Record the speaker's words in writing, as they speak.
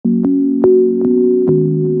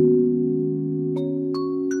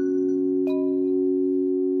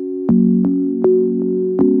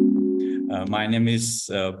name is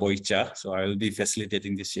Boicha, so I will be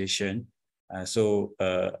facilitating this session. I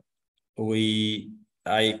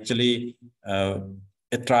actually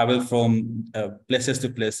travel from places to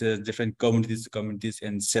places, different communities to communities,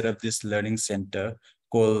 and set up this learning center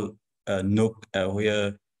called Nook,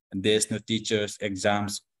 where there's no teachers,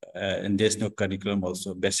 exams, and there's no curriculum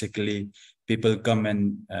also. Basically, people come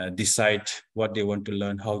and decide what they want to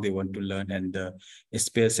learn, how they want to learn, and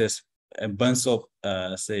spaces a bunch of,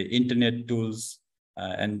 say, internet tools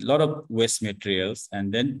and a lot of waste materials.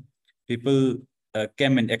 And then people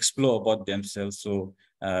came and explore about themselves. So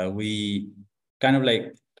we kind of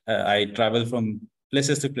like, I travel from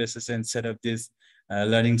places to places and set up these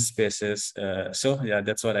learning spaces. So yeah,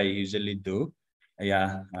 that's what I usually do.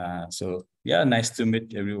 Yeah. So yeah, nice to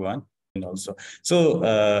meet everyone. And also,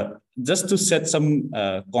 so just to set some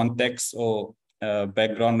context or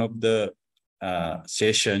background of the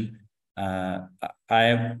session,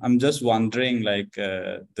 I'm just wondering, like,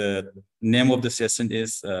 the name of the session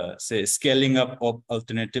is say scaling up of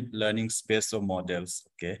alternative learning space or models.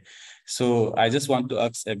 Okay, so I just want to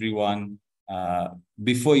ask everyone,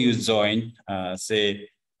 before you join,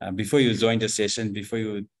 before you join the session, before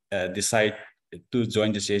you decide to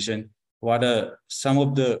join the session, what are some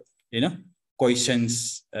of the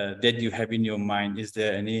questions that you have in your mind? Is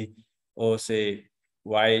there any, or say,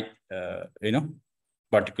 why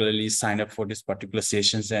particularly sign up for this particular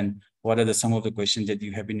sessions, and what are some of the questions that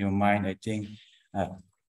you have in your mind? I think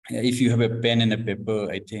if you have a pen and a paper,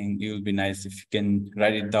 I think it will be nice if you can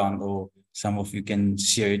write it down, or some of you can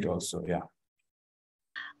share it also. Yeah.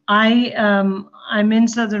 I'm in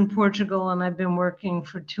southern Portugal, and I've been working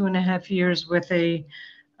for 2.5 years with a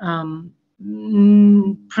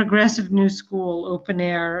progressive new school, open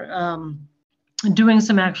air, doing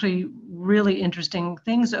some actually really interesting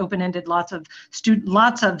things, open-ended, lots of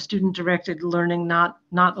student-directed learning, not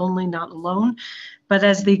alone. But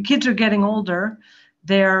as the kids are getting older,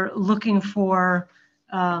 they're looking for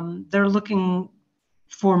more.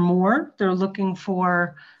 They're looking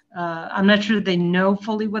for, I'm not sure they know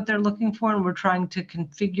fully what they're looking for, and we're trying to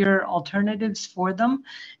configure alternatives for them.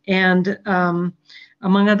 And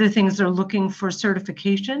among other things, they're looking for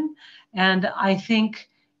certification. And I think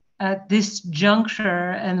at this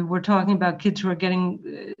juncture, and we're talking about kids who are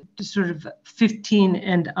getting sort of 15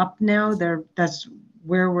 and up now, that's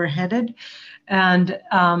where we're headed. And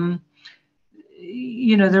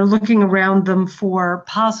they're looking around them for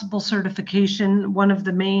possible certification. One of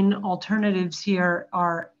the main alternatives here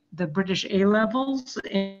are the British A-levels,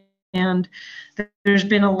 and there's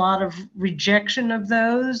been a lot of rejection of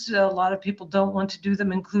those. A lot of people don't want to do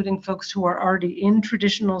them, including folks who are already in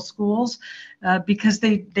traditional schools, because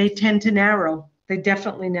they tend to narrow. They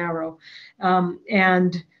definitely narrow.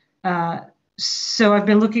 So I've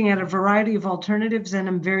been looking at a variety of alternatives, and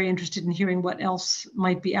I'm very interested in hearing what else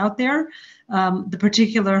might be out there. The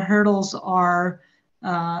particular hurdles are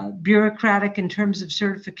bureaucratic in terms of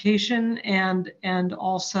certification, and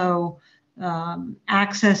also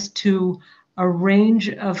access to a range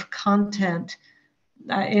of content.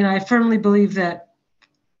 And I firmly believe that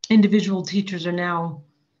individual teachers are now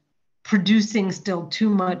producing still too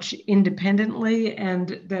much independently,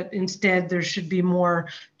 and that instead there should be more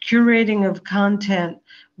curating of content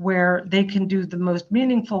where they can do the most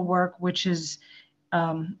meaningful work, which is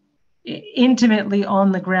intimately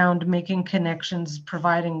on the ground, making connections,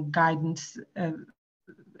 providing guidance,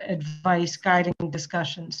 advice, guiding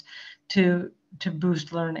discussions to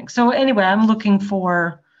boost learning. So anyway, I'm looking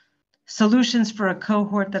for solutions for a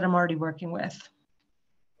cohort that I'm already working with.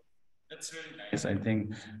 That's really nice. I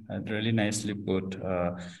think really nicely put.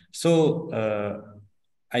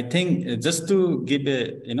 I think just to give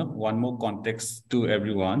one more context to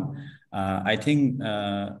everyone, I think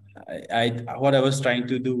what I was trying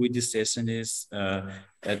to do with this session is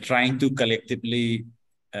trying to collectively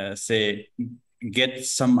get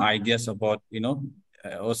some ideas about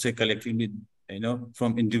or say collectively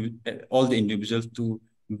from all the individuals to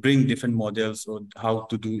bring different models or how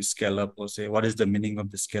to do scale up, or say what is the meaning of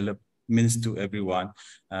the scale up means to everyone.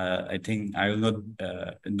 I think I will not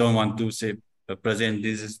don't want to say present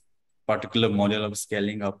this is particular model of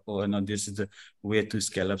scaling up, or this is the way to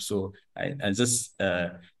scale up. So I just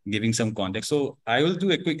giving some context. So I will do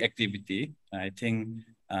a quick activity. I think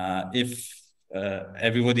if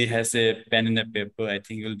everybody has a pen and a paper, I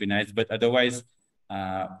think it will be nice. But otherwise,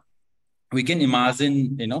 we can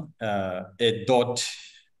imagine a dot,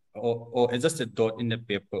 or just a dot in the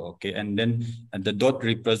paper, okay? And then the dot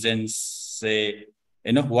represents, say,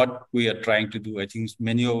 what we are trying to do. I think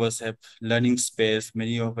many of us have learning space.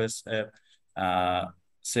 Many of us have,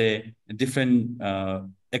 say, different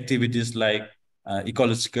activities like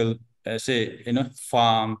ecological say,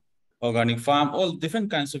 farm, organic farm, all different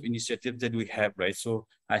kinds of initiatives that we have, right? So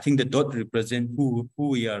I think the dot represent who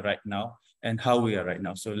we are right now and how we are right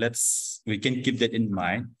now. So we can keep that in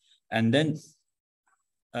mind. And then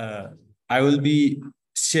I will be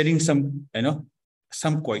sharing some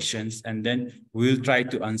questions, and then we'll try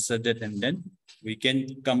to answer that, and then we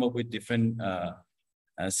can come up with different,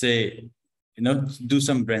 say, do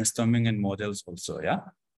some brainstorming and models also. Yeah.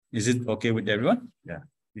 Is it okay with everyone? Yeah.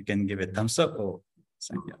 You can give a thumbs up or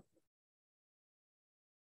something. Yeah.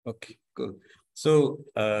 Okay, cool. So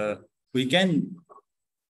we can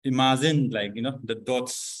imagine, like, the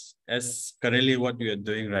dots as currently what we are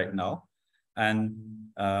doing right now. And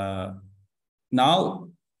now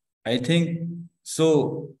I think,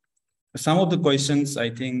 so some of the questions, I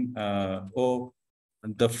think,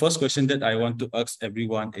 the first question that I want to ask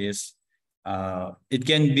everyone is, it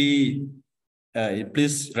can be,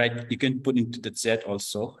 please write, you can put into the chat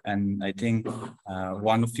also. And I think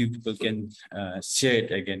one of you people can share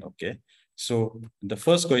it again, okay? So the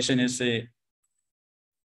first question is,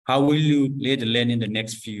 how will you lay the land in the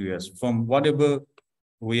next few years from whatever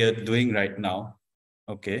we are doing right now,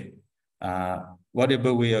 okay?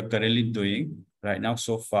 Whatever we are currently doing right now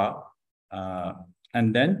so far.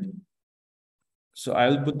 And then, so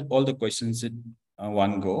I'll put all the questions in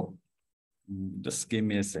one go. Just give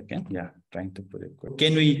me a second. Yeah, trying to put it quick.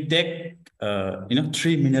 Can we take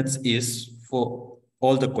 3 minutes is for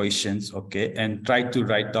all the questions, okay? And try to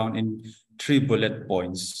write down in 3 bullet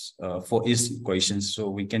points for each question. So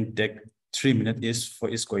we can take 3 minutes is for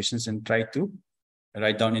each questions and try to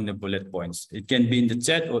write down in the bullet points. It can be in the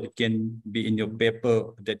chat or it can be in your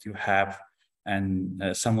paper that you have, and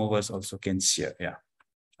some of us also can share, yeah,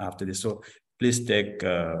 after this. So please take,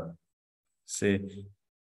 say,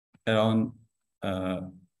 around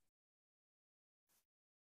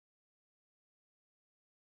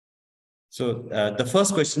so the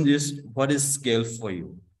first question is, what is scale for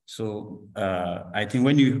you? So I think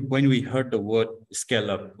when we heard the word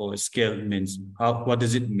scale up or scale means, what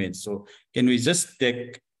does it mean? So can we just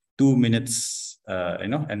take 2 minutes,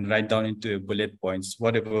 and write down into bullet points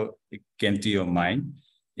whatever it came to your mind?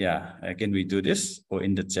 Yeah, can we do this, or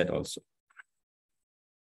in the chat also?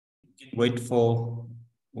 Wait for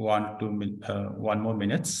 1 more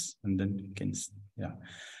minutes, and then we can, yeah.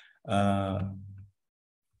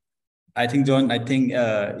 I think, John,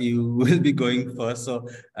 you will be going first. So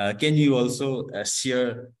can you also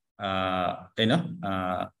share, I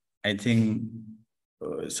think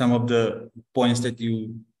some of the points that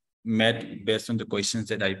you met based on the questions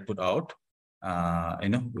that I put out,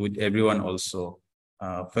 with everyone also.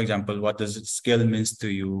 For example, what does scale means to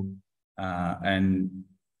you? And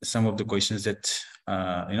some of the questions that,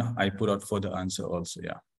 I put out for the answer also,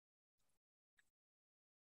 yeah.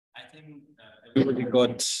 I think everybody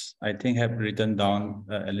have written down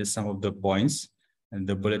at least some of the points and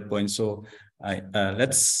the bullet points. So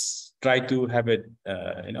let's try to have a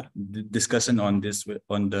discussion on this,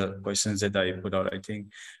 on the questions that I put out. I think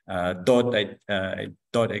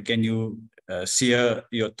Todd, can you share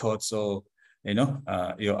your thoughts or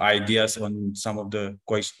your ideas on some of the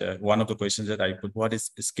questions? One of the questions that I put: what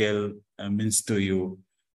is scale means to you?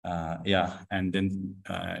 Yeah, and then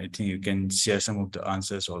I think you can share some of the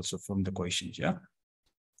answers also from the questions. Yeah.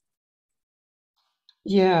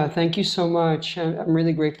 Yeah, thank you so much. I'm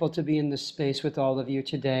really grateful to be in this space with all of you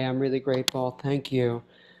today. I'm really grateful. Thank you.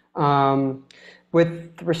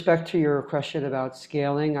 With respect to your question about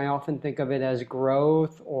scaling, I often think of it as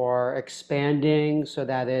growth or expanding so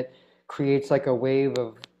that it creates like a wave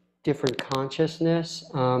of different consciousness.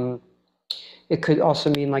 It could also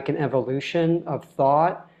mean like an evolution of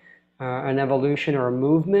thought, an evolution or a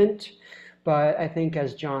movement. But I think,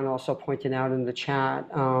 as John also pointed out in the chat,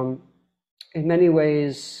 in many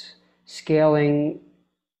ways, scaling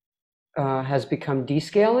has become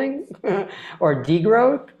descaling or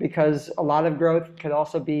degrowth, because a lot of growth could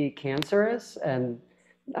also be cancerous and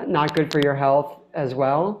not good for your health as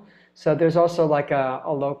well. So there's also like a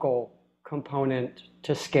local component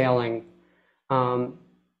to scaling.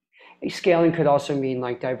 Scaling could also mean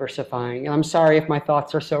like diversifying. And I'm sorry if my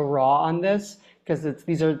thoughts are so raw on this, because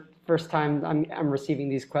these are first time I'm receiving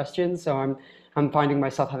these questions, so I'm finding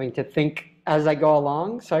myself having to think as I go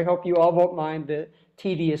along. So I hope you all won't mind the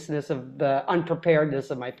tediousness of the unpreparedness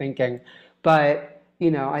of my thinking. But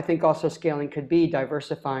I think also scaling could be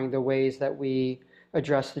diversifying the ways that we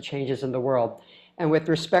address the changes in the world. And with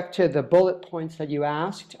respect to the bullet points that you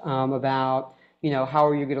asked about, how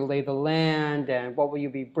are you going to lay the land and what will you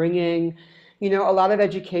be bringing? A lot of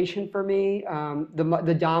education for me,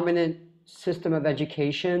 the dominant system of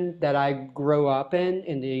education that I grew up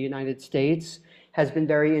in the United States has been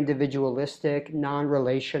very individualistic,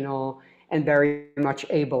 non-relational, and very much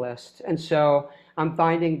ableist. And so I'm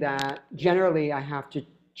finding that generally I have to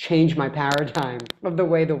change my paradigm of the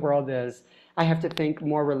way the world is. I have to think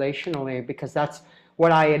more relationally, because that's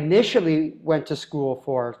what I initially went to school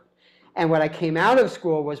for. And what I came out of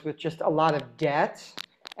school was with just a lot of debt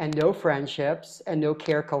and no friendships and no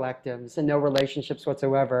care collectives and no relationships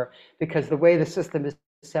whatsoever, because the way the system is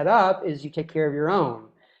set up is you take care of your own,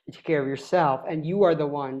 you take care of yourself, and you are the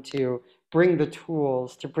one to bring the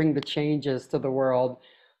tools, to bring the changes to the world.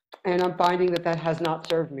 And I'm finding that that has not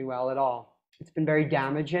served me well at all. It's been very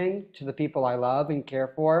damaging to the people I love and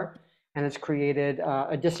care for, and it's created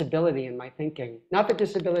a disability in my thinking. Not that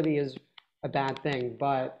disability is a bad thing,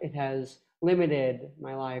 but it has limited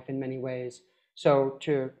my life in many ways. So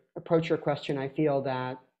to approach your question, I feel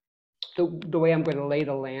that the way I'm going to lay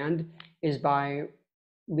the land is by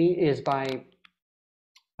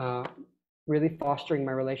really fostering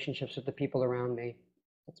my relationships with the people around me.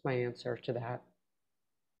 That's my answer to that.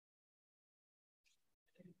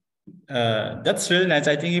 That's really nice.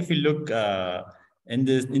 I think if you look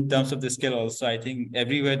in terms of the scale also, I think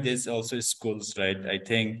everywhere there's also schools, right? I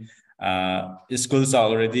think schools are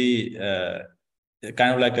already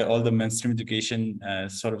kind of like all the mainstream education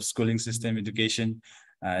sort of schooling system education.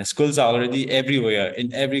 Schools are already everywhere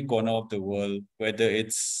in every corner of the world, whether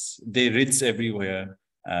they reach everywhere.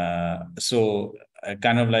 So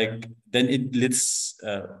kind of like then it leads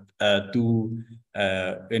to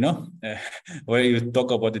where you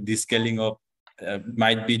talk about the descaling of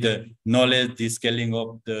might be the knowledge, descaling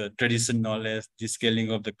of the tradition knowledge,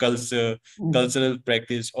 descaling of the cultural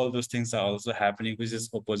practice. All those things are also happening, which is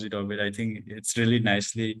opposite of it. I think it's really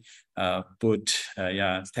nicely put.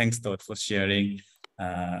 Yeah, thanks, Todd, for sharing.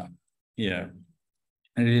 Yeah,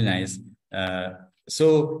 really nice.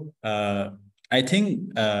 So I think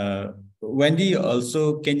Wendy,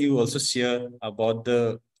 also, can you also share about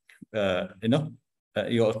the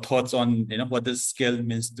your thoughts on what the scale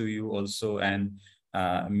means to you also, and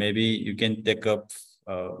maybe you can take up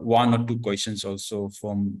one or two questions also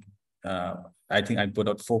from I think I put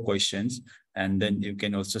out 4 questions, and then you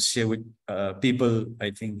can also share with people,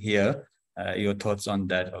 I think, here your thoughts on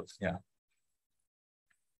that also. Yeah.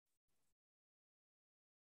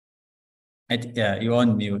 Yeah, you're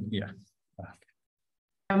on mute. Yeah.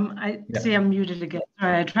 I see I'm muted again.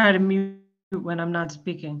 Sorry, I try to mute when I'm not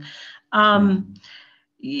speaking.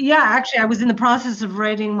 Yeah, actually, I was in the process of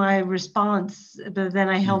writing my response, but then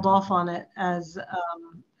I held off on it as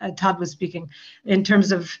Todd was speaking in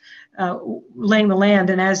terms of laying the land.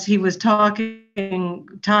 And as he was talking,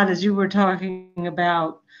 Todd, as you were talking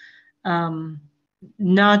about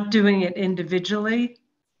not doing it individually,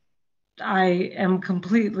 I am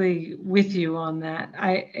completely with you on that.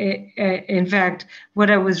 In fact,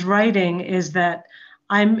 what I was writing is that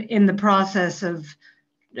I'm in the process of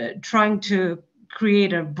trying to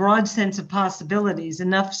create a broad sense of possibilities,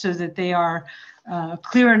 enough so that they are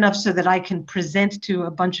clear enough so that I can present to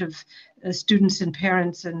a bunch of students and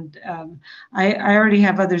parents. And I already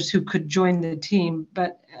have others who could join the team,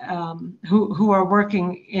 but who are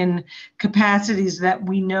working in capacities that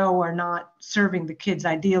we know are not serving the kids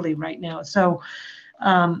ideally right now. So,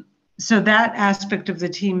 so that aspect of the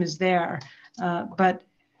team is there. But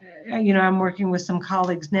I'm working with some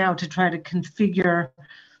colleagues now to try to configure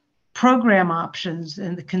program options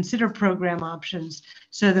and consider program options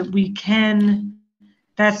so that we can,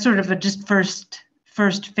 that's sort of a just first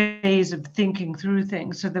phase of thinking through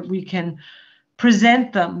things, so that we can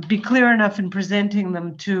present them, be clear enough in presenting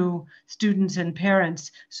them to students and parents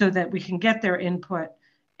so that we can get their input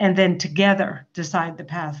and then together decide the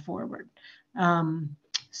path forward.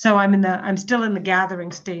 So I'm still in the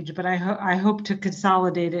gathering stage, but I hope to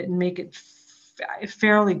consolidate it and make it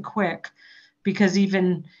fairly quick, because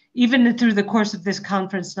even through the course of this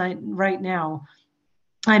conference night right now,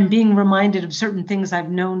 I'm being reminded of certain things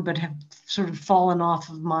I've known but have sort of fallen off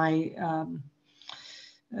of my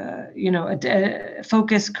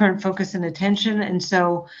current focus and attention. And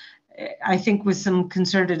so I think with some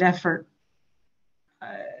concerted effort,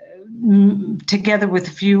 together with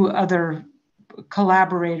a few other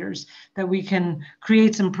collaborators, that we can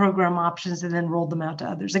create some program options and then roll them out to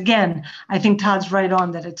others. Again, I think Todd's right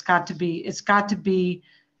on that it's got to be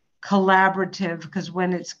collaborative, because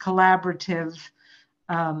when it's collaborative,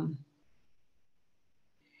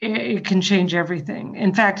 it can change everything.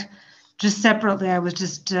 In fact, just separately, I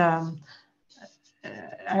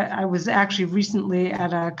was actually recently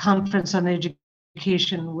at a conference on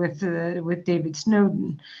education with David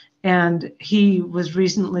Snowden, And he was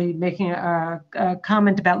recently making a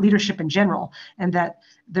comment about leadership in general, and that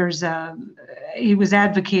he was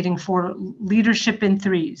advocating for leadership in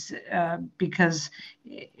threes because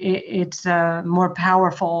it's a more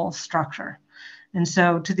powerful structure. And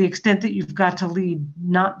so to the extent that you've got to lead,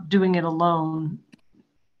 not doing it alone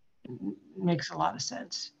makes a lot of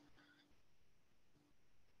sense.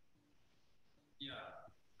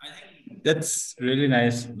 That's really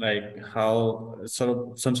nice, like how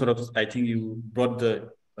some sort of, I think you brought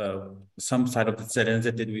the some side of the challenge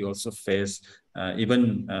that we also face.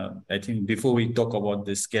 Even I think before we talk about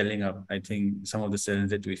the scaling up, I think some of the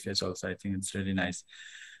challenges that we face also, I think it's really nice.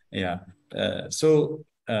 Yeah.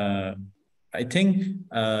 I think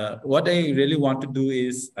what I really want to do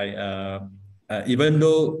is even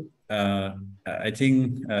though I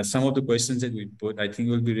think some of the questions that we put, I think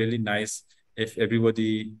will be really nice if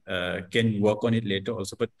everybody can work on it later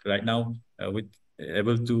also. But right now, with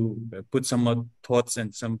able to put some more thoughts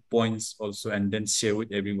and some points also, and then share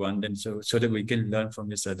with everyone, then so that we can learn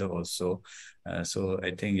from each other also. So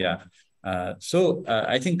I think, yeah.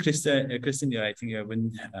 I think Kristen, I think you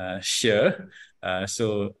haven't share.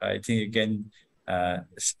 So I think you can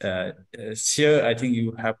share. I think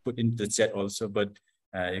you have put into the chat also, but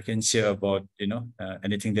you can share about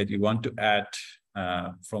anything that you want to add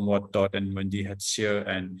from what Todd and Wendy had shared,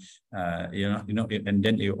 and and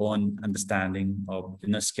then your own understanding of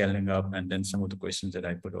scaling up, and then some of the questions that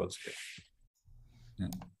I put also.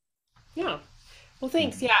 Yeah. Well,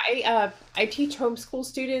 thanks. Yeah, I teach homeschool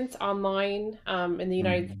students online in the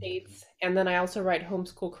United States, and then I also write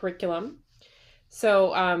homeschool curriculum.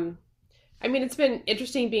 So, I mean, it's been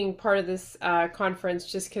interesting being part of this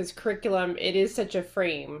conference just because curriculum, it is such a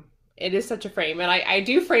frame. It is such a frame, and I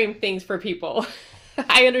do frame things for people.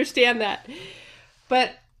 I understand that.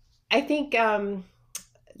 But I think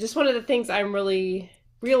just one of the things I'm really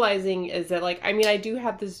realizing is that, like, I mean, I do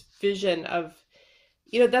have this vision of,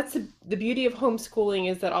 that's the beauty of homeschooling,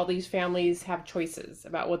 is that all these families have choices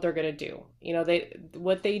about what they're going to do.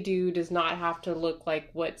 What they do does not have to look like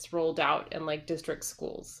what's rolled out in like district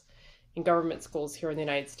schools and government schools here in the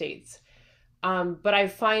United States. But I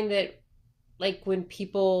find that, like, when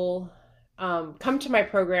people come to my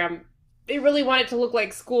program, they really want it to look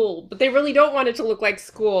like school, but they really don't want it to look like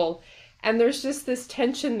school. And there's just this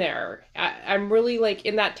tension there. I'm really like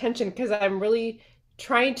in that tension because I'm really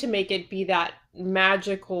trying to make it be that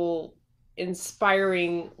magical,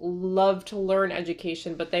 inspiring, love to learn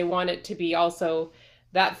education, but they want it to be also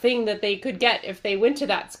that thing that they could get if they went to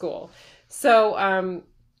that school. So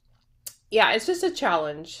yeah, it's just a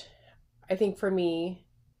challenge, I think, for me.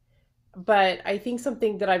 But I think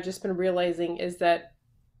something that I've just been realizing is that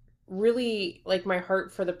really, like, my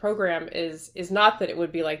heart for the program is not that it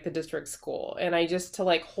would be like the district school, and I just to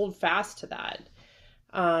like hold fast to that,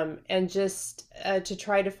 and just to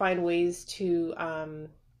try to find ways to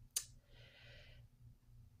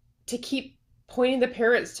keep pointing the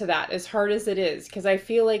parents to that, as hard as it is, because I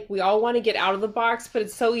feel like we all want to get out of the box, but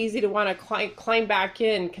it's so easy to want to climb back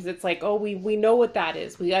in, because it's like, oh, we know what that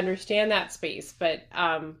is, we understand that space, but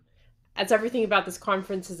that's everything about this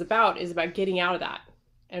conference is about getting out of that.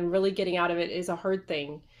 And really getting out of it is a hard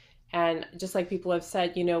thing. And just like people have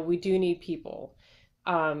said, we do need people.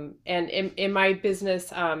 And in my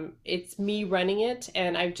business, it's me running it.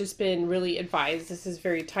 And I've just been really advised, this is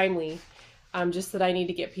very timely, just that I need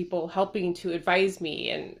to get people helping to advise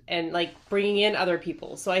me and like bringing in other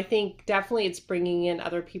people. So I think definitely it's bringing in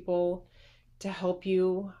other people to help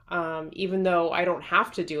you, even though I don't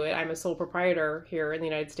have to do it. I'm a sole proprietor here in the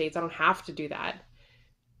United States. I don't have to do that.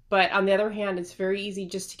 But on the other hand, it's very easy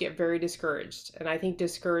just to get very discouraged. And I think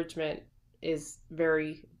discouragement is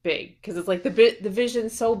very big, because it's like the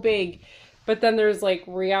vision's so big, but then there's like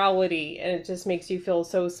reality, and it just makes you feel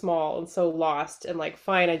so small and so lost, and like,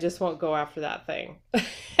 fine, I just won't go after that thing. But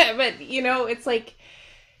it's like,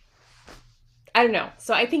 I don't know.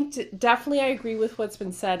 So I think definitely I agree with what's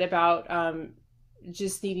been said about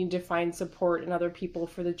just needing to find support in other people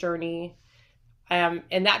for the journey.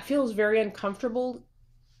 And that feels very uncomfortable.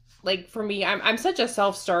 Like, for me, I'm such a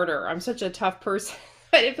self-starter. I'm such a tough person,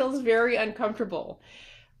 but it feels very uncomfortable.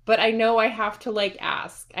 But I know I have to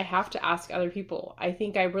ask. I have to ask other people. I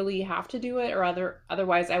think I really have to do it, or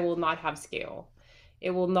otherwise I will not have scale.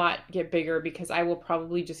 It will not get bigger, because I will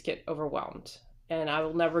probably just get overwhelmed, and I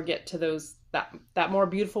will never get to that more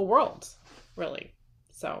beautiful world, really.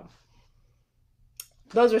 So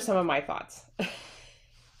those are some of my thoughts.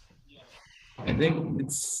 I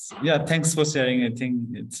think thanks for sharing. I think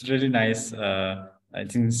it's really nice. I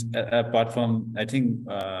think apart from, I think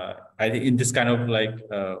in this kind of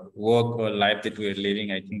work or life that we're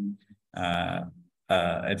living, I think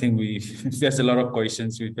I think we face a lot of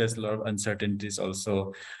questions. We face a lot of uncertainties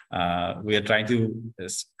also. We are trying to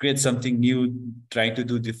create something new, trying to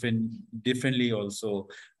do differently also.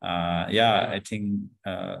 Yeah, I think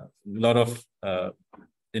a lot of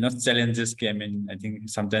challenges came in. I think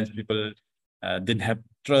sometimes people didn't have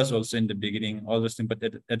trust also in the beginning, all those things, but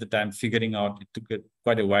at the time figuring out, it took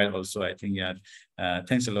quite a while also. I think, yeah,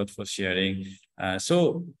 thanks a lot for sharing.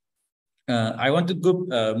 So I want to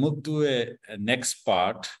move to a next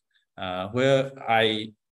part where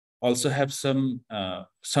I also have some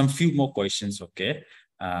few more questions. Okay,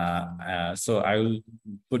 so I will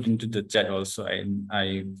put into the chat also.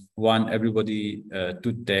 I want everybody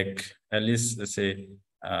to take at least, let's say,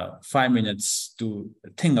 5 minutes to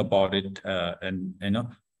think about it and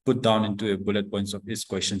put down into a bullet points of these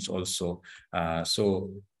questions also.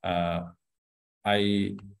 So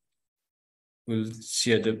I will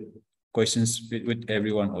share the questions with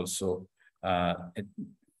everyone also.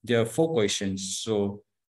 There are 4 questions. So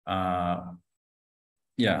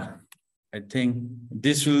yeah, I think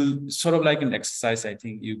this will sort of like an exercise. I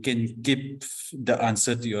think you can keep the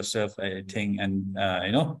answer to yourself, I think, and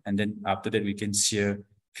and then after that we can share,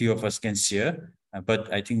 few of us can share.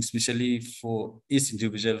 But I think especially for each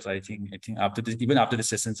individuals, I think after this, even after the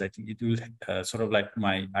sessions, I think it will sort of like,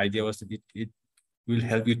 my idea was that it will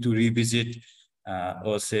help you to revisit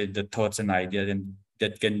or say the thoughts and ideas, and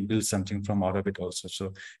that can build something from out of it also.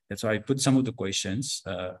 So that's why I put some of the questions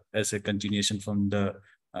as a continuation from the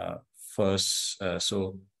first.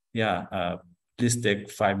 So yeah, please take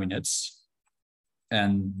 5 minutes,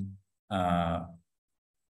 and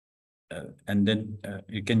then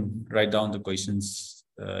you can write down the questions,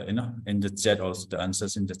 in the chat also, the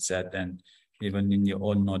answers in the chat, and even in your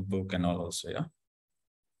own notebook and all also. Yeah.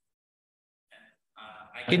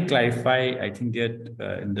 I can clarify, I think that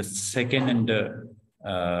in the second and the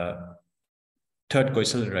third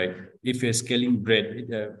question, right? If you're scaling bread,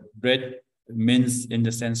 bread means in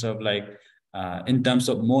the sense of like, in terms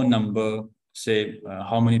of more number, say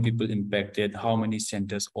how many people impacted, how many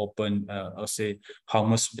centers open, or say how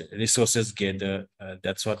much resources gather.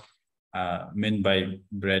 That's what meant by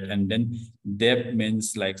bread. And then depth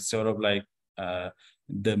means like sort of like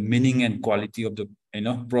the meaning and quality of the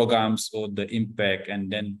programs or the impact,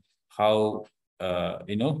 and then how how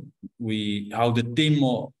the team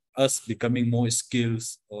or us becoming more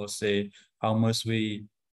skills, or say how much we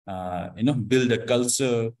build a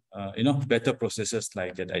culture, better processes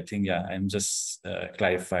like that. I think, yeah, I'm just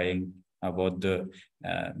clarifying about the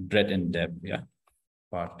breadth and depth, yeah,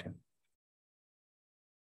 part.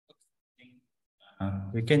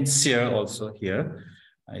 We can share also here.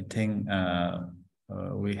 I think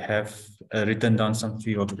we have written down some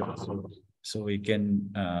few of those, so we can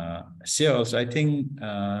share also. I think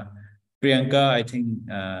Priyanka, I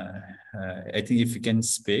think if you can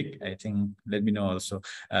speak, I think let me know also.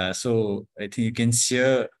 So I think you can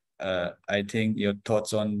share. I think your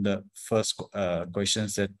thoughts on the first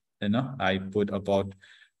questions that I put about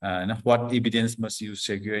what evidence must you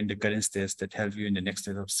secure in the current stage that help you in the next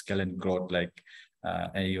stage of scale and growth, like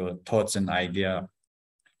and your thoughts and idea.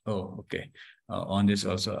 Oh, okay. On this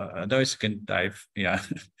also, otherwise you can type. Yeah.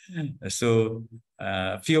 So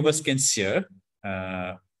few of us can share.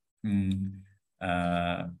 I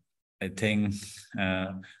think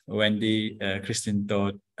Wendy, Christine,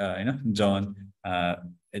 Todd, John.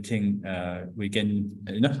 I think we can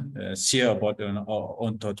share about our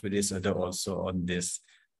own thoughts with each other also on this.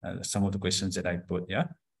 Some of the questions that I put. Yeah.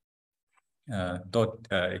 Todd,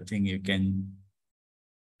 I think you can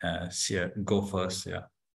share. Go first. Yeah.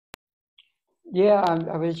 Yeah,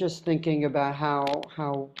 I was just thinking about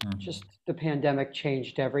how just the pandemic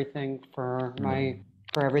changed everything for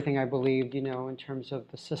everything I believed, in terms of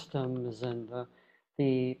the systems and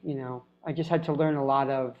the I just had to learn a lot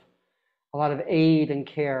of aid and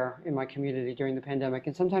care in my community during the pandemic.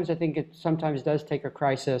 And sometimes I think it sometimes does take a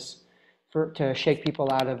crisis to shake people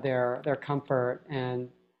out of their comfort and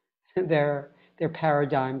their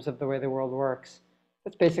paradigms of the way the world works.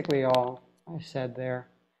 That's basically all I said there.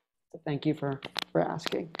 But thank you for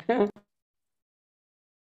asking.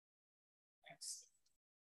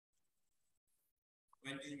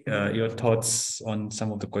 Your thoughts on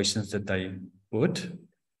some of the questions that I put?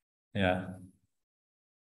 Yeah.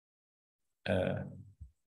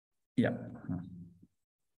 Yeah.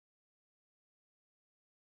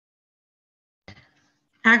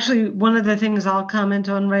 Actually, one of the things I'll comment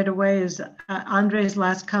on right away is Andre's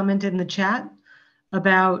last comment in the chat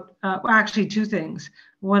about, actually 2 things.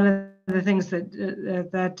 One of the things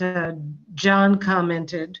that John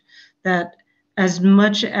commented, that as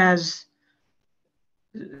much as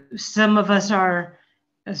some of us are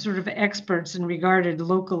sort of experts and regarded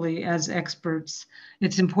locally as experts,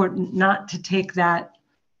 it's important not to take that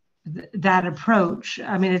approach.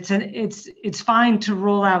 I mean, it's fine to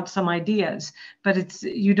roll out some ideas, but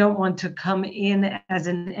you don't want to come in as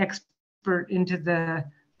an expert into the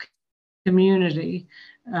community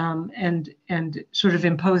and sort of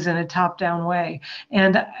impose in a top-down way.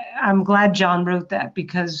 And I'm glad John wrote that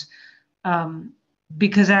because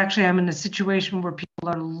actually I'm in a situation where people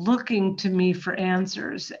are looking to me for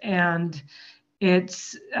answers, and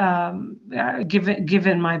it's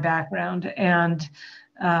given my background, and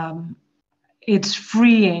it's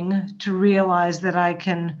freeing to realize that I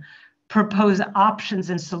can propose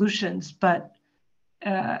options and solutions, but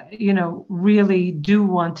really do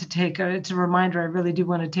want to it's a reminder, I really do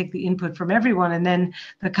want to take the input from everyone. And then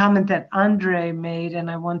the comment that Andre made, and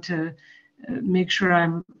I want to make sure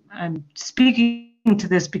I'm speaking to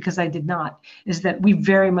this because I did not, is that we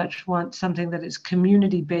very much want something that is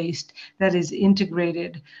community-based, that is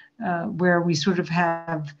integrated, where we sort of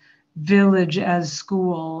have village as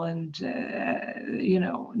school, and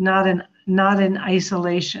not in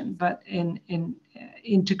isolation, but in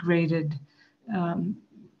integrated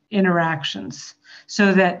interactions,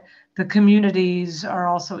 so that the communities are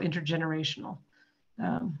also intergenerational,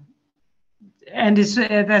 and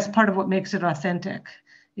that's part of what makes it authentic.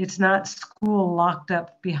 It's not school locked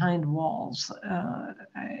up behind walls.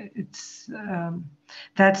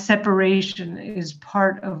 That separation is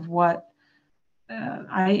part of what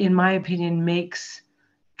in my opinion, makes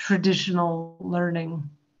traditional learning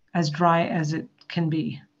as dry as it can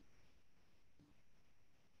be.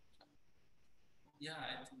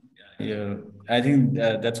 Yeah, I think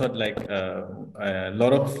that's what a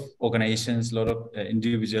lot of organizations, a lot of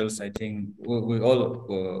individuals, I think we all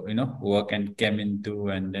work and came into,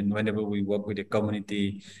 and then whenever we work with a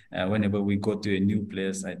community, whenever we go to a new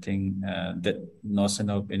place, I think that notion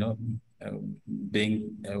of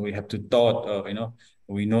being we have to thought of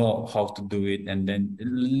we know how to do it, and then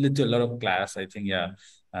a lot of class. I think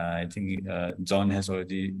I think John has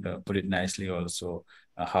already put it nicely also.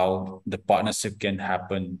 How the partnership can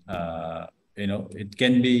happen. It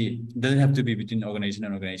doesn't have to be between organization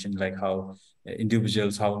and organization, like how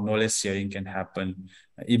individuals, how knowledge sharing can happen.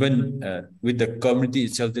 Even with the community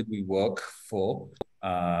itself that we work for,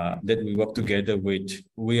 that we work together with,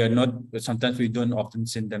 we are not, sometimes we don't often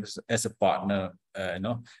see them as a partner,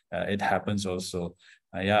 it happens also.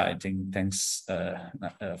 I think thanks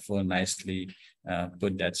for nicely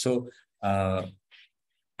put that. So,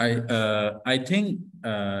 I think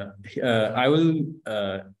I will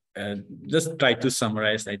just try to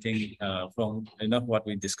summarize. I think from what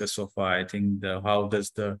we discussed so far, I think how does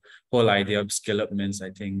the whole idea of scale up means. I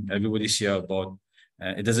think everybody's here about.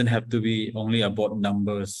 It doesn't have to be only about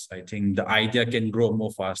numbers. I think the idea can grow more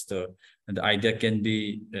faster, and the idea can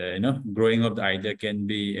be growing up. The idea can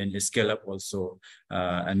be and scale up also,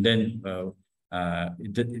 and then.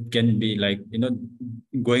 It can be like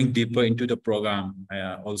going deeper into the program,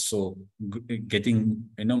 also getting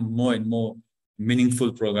more and more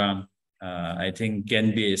meaningful program. I think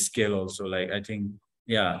can be a scale also. Like I think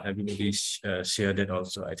everybody shared it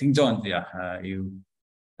also. I think John, you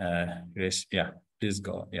Grace, please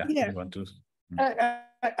go. You want to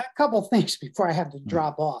a couple of things before I have to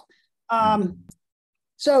drop off.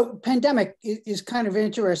 So pandemic is kind of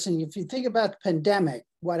interesting. If you think about the pandemic,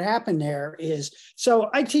 what happened there is,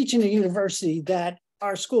 so I teach in a university that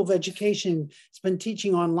our School of Education has been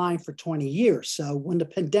teaching online for 20 years. So when the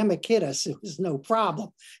pandemic hit us, it was no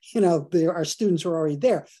problem. Our students were already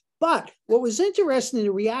there. But what was interesting in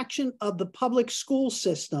the reaction of the public school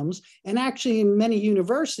systems, and actually in many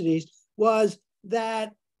universities, was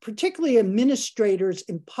that particularly administrators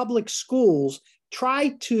in public schools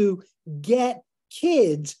tried to get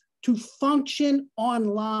kids to function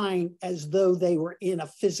online as though they were in a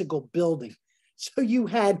physical building. So you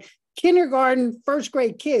had kindergarten, first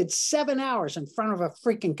grade kids, 7 hours in front of a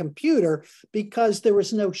freaking computer because there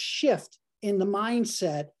was no shift in the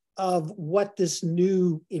mindset of what this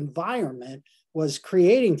new environment was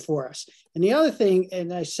creating for us. And the other thing,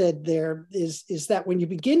 and I said there, is that when you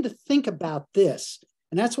begin to think about this,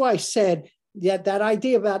 and that's why I said that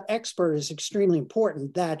idea about expert is extremely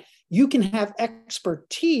important, that you can have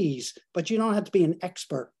expertise, but you don't have to be an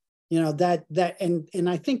expert. And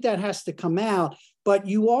I think that has to come out, but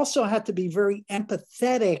you also have to be very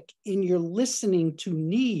empathetic in your listening to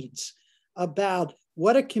needs about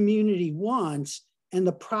what a community wants and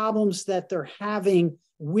the problems that they're having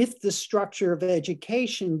with the structure of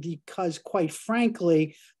education, because quite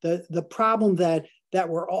frankly, the problem that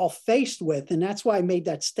we're all faced with, and that's why I made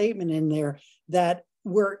that statement in there, that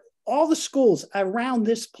all the schools around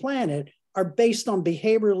this planet are based on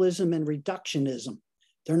behavioralism and reductionism.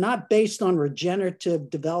 They're not based on regenerative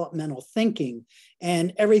developmental thinking,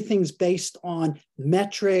 and everything's based on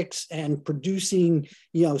metrics and producing,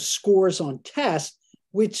 scores on tests,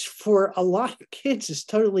 which for a lot of kids is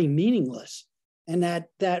totally meaningless. And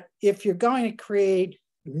that if you're going to create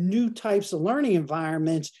new types of learning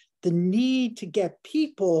environments, the need to get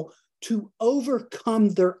people to overcome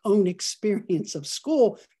their own experience of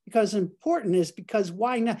school, because important is because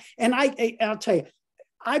why not? And I'll tell you,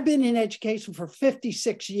 I've been in education for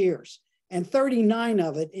 56 years and 39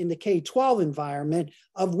 of it in the K-12 environment,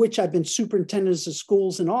 of which I've been superintendents of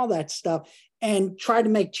schools and all that stuff, and try to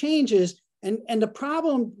make changes. And the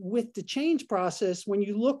problem with the change process, when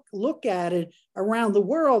you look at it around the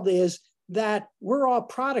world, is that we're all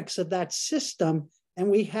products of that system. And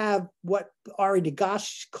we have what Ari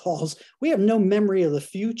Degas calls, we have no memory of the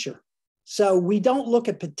future. So we don't look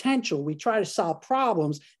at potential. We try to solve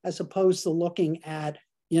problems as opposed to looking at,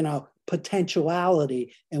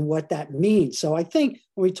 potentiality and what that means. So I think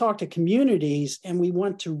when we talk to communities and we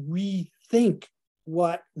want to rethink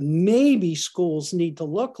what maybe schools need to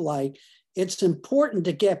look like, it's important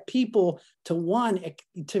to get people to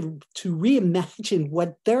reimagine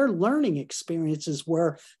what their learning experiences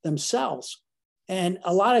were themselves. And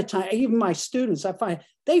a lot of times, even my students, I find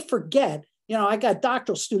they forget, I got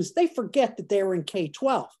doctoral students, they forget that they were in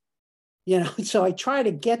K-12. So I try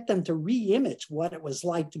to get them to re-image what it was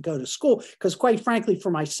like to go to school, because quite frankly,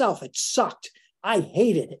 for myself, it sucked. I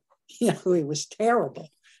hated it. It was terrible.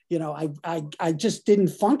 I just didn't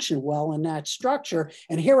function well in that structure.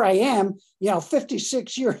 And here I am,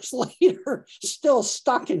 56 years later, still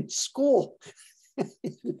stuck in school.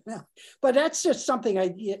 But that's just something I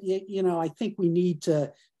think we need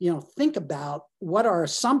to, think about what our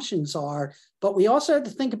assumptions are, but we also have to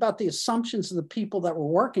think about the assumptions of the people that we're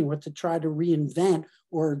working with to try to reinvent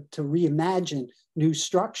or to reimagine new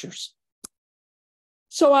structures.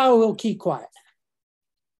 So I will keep quiet.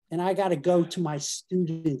 And I got to go to my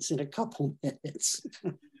students in a couple minutes.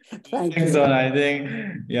 Thank you. So I think,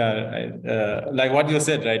 like what you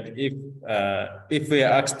said, right? If we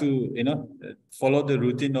are asked to, follow the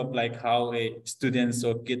routine of like how students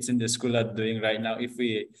or kids in the school are doing right now, if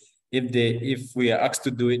we are asked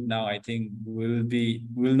to do it now, I think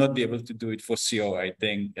we'll not be able to do it for sure. I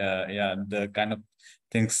think, the kind of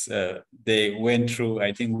things they went through,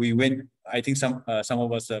 I think some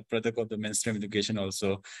of us are product of the mainstream education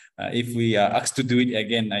also. If we are asked to do it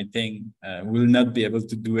again, I think we'll not be able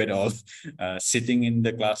to do it all. Sitting in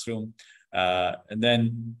the classroom, and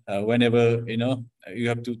then whenever you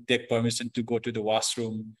have to take permission to go to the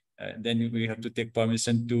washroom, then we have to take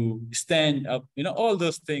permission to stand up. All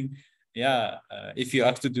those things. If you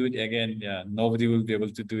have to do it again, nobody will be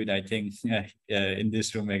able to do it, I think, in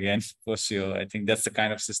this room again, for sure. I think that's the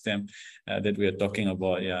kind of system that we are talking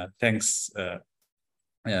about. Thanks,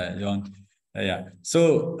 John.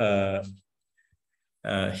 So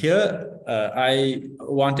here I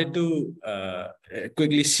wanted to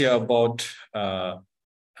quickly share about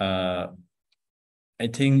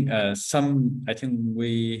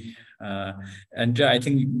Andrea, I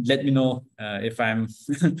think let me know if I'm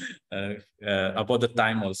about the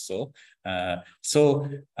time also.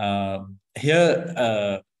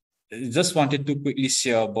 Here, just wanted to quickly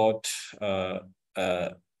share about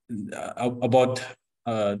the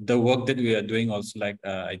work that we are doing also. Like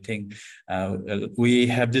I think we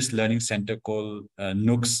have this learning center called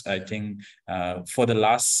Nooks. I think for the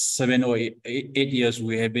last 7 or 8 years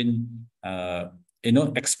we have been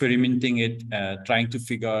experimenting it, trying to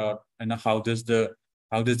figure out how does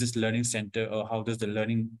this learning center, or how does the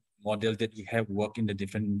learning model that we have work in the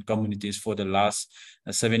different communities for the last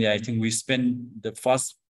 7 years. I think we spent the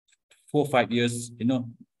first 4 or 5 years,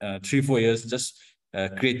 3-4 years just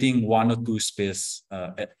creating 1 or 2 space,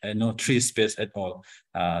 3 space at all.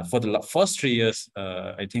 For the first 3 years,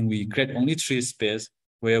 I think we create only 3 space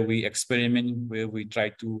where we experiment, where we try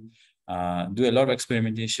to do a lot of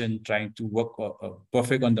experimentation, trying to work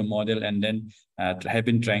perfect on the model, and then have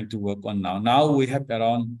been trying to work on now. Now we have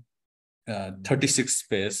around 36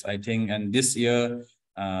 space, I think, and this year,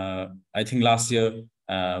 I think last year,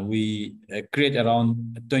 we create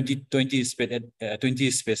around 20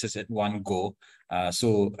 spaces at one go.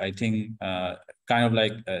 So I think kind of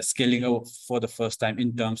like scaling up for the first time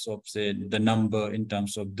in terms of, say, the number, in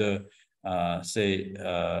terms of the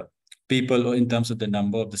people, or in terms of the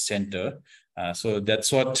number of the center. So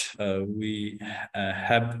that's what we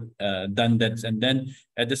have done that. And then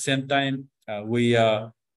at the same time, we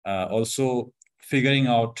are also figuring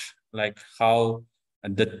out like how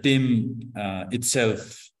the team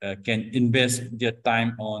itself can invest their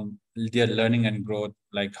time on their learning and growth,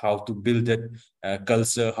 like how to build that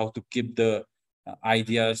culture, how to keep the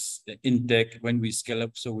ideas intact when we scale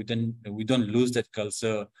up, so we don't lose that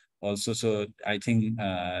culture also. So I think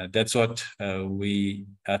that's what we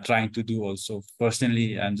are trying to do also.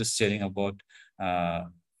 Personally, I'm just sharing about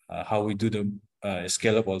how we do the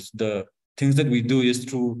scale up also. The things that we do is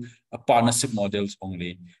through partnership models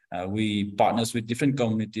only. We partners with different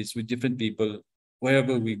communities, with different people,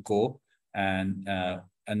 wherever we go, and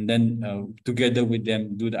then together with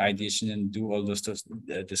them do the ideation and do all those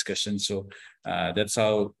discussions. So that's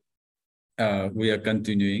how we are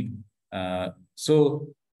continuing.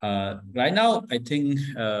 Right now, I think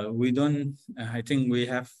we don't. I think we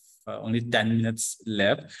have only 10 minutes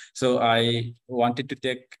left. So I wanted to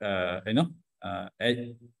take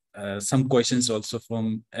some questions also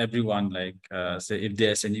from everyone. Like say if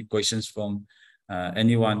there's any questions from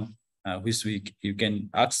anyone this week, you can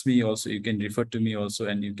ask me also. You can refer to me also,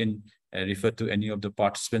 and you can refer to any of the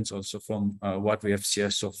participants also from what we have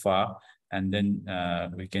shared so far. And then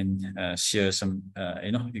we can share some,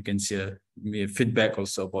 you can share me feedback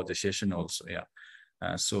also about the session also. Yeah.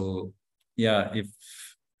 So yeah, if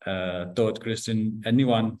Todd, Kristen,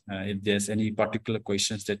 anyone, if there's any particular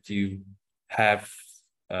questions that you have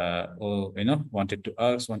or wanted to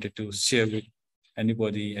ask, wanted to share with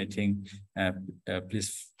anybody, I think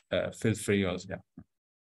please feel free also. Yeah.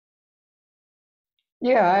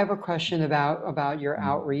 Yeah, I have a question about your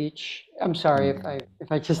outreach. I'm sorry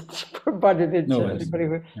if I just butted into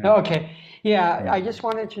anybody. No, okay. Yeah, I just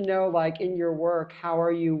wanted to know, like, in your work, how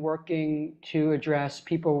are you working to address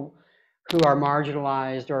people who are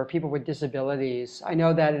marginalized or people with disabilities? I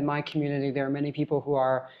know that in my community, there are many people who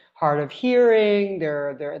are hard of hearing,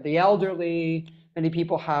 they're the elderly, many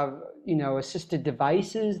people have, assisted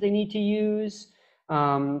devices they need to use.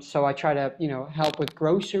 So I try to, help with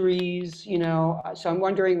groceries, so I'm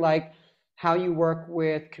wondering, like, how you work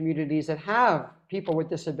with communities that have people with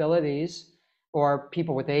disabilities or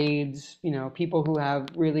people with AIDS, people who have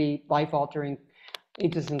really life-altering,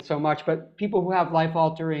 AIDS isn't so much, but people who have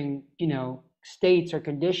life-altering, states or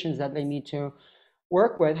conditions that they need to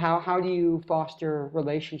work with. How do you foster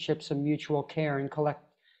relationships of mutual care and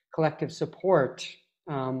collective support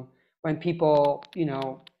when people,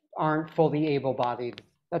 aren't fully able-bodied?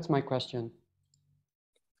 That's my question.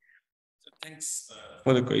 So thanks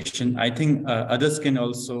for the question. I think others can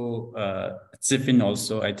also chip in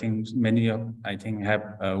also. I think many of, have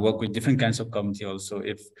worked with different kinds of community also.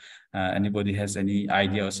 If anybody has any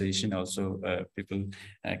idea or suggestion also, people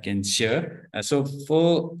can share. So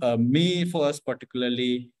for for us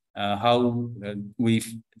particularly, how we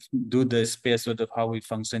do the space, sort of how we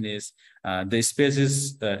function is the space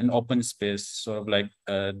is an open space, sort of like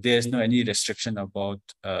there's no any restriction about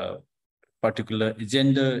particular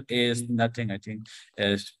gender, age, nothing. I think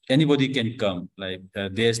anybody can come, like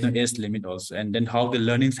there's no age limit also. And then how the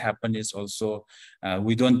learnings happen is also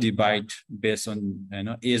we don't divide based on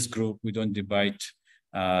age group. We don't divide.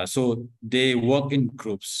 So they work in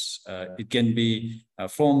groups. It can be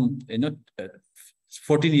from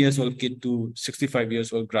 14 years old kid to 65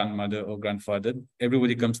 years old grandmother or grandfather.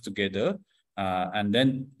 Everybody comes together and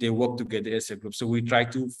then they work together as a group. So we try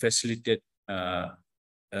to facilitate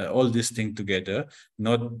all these things together,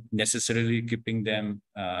 not necessarily keeping them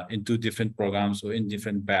into different programs or in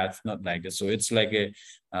different paths, not like that. So it's like a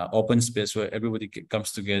open space where everybody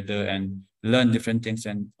comes together and learn different things.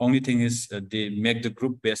 And only thing is they make the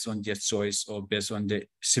group based on their choice or based on the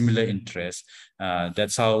similar interests.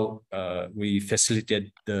 That's how we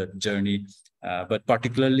facilitate the journey. But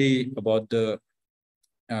particularly about the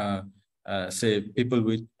say people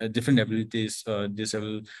with different abilities or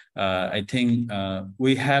disabled, I think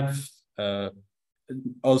we have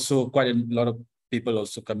also quite a lot of people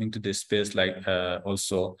also coming to this space. Like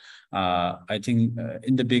also, I think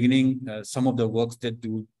in the beginning, some of the works that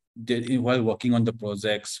while working on the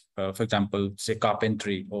projects, for example, say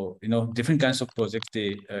carpentry or different kinds of projects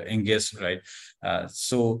they engage, right?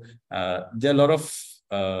 So there are a lot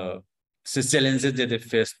of challenges that they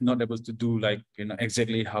face, not able to do like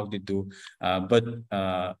exactly how they do, but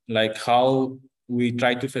like how we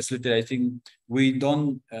try to facilitate. I think we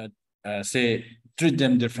don't say treat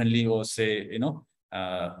them differently or say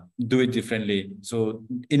do it differently. So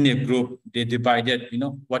in a group they divided,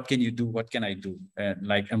 what can you do, what can I do,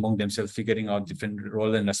 like among themselves figuring out different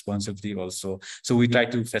role and responsibility also. So we try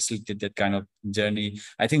to facilitate that kind of journey.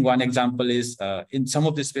 I think one example is in some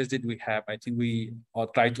of the space that we have, I think we all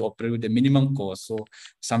try to operate with the minimum cost. So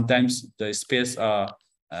sometimes the space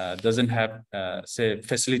doesn't have say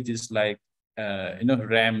facilities like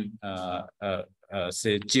RAM,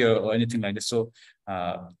 say chair or anything like that. So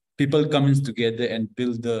people come together and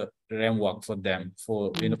build the RAM work for them,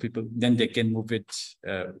 for people, then they can move it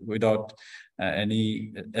without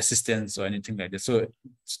any assistance or anything like that. So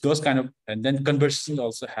those kind of, and then conversations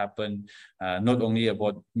also happen, not only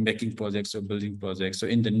about making projects or building projects. So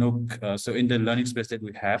in the Nook, so in the learning space that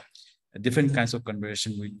we have, different kinds of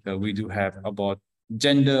conversation we do have about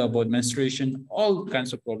gender, about menstruation, all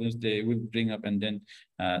kinds of problems they will bring up, and then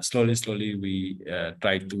slowly we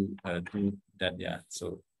try to do that. Yeah,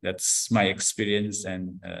 so that's my experience,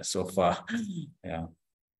 and so far, yeah.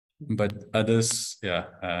 But others,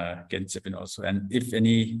 yeah, can chip in also. And if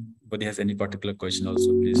anybody has any particular question,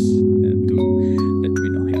 also please do let me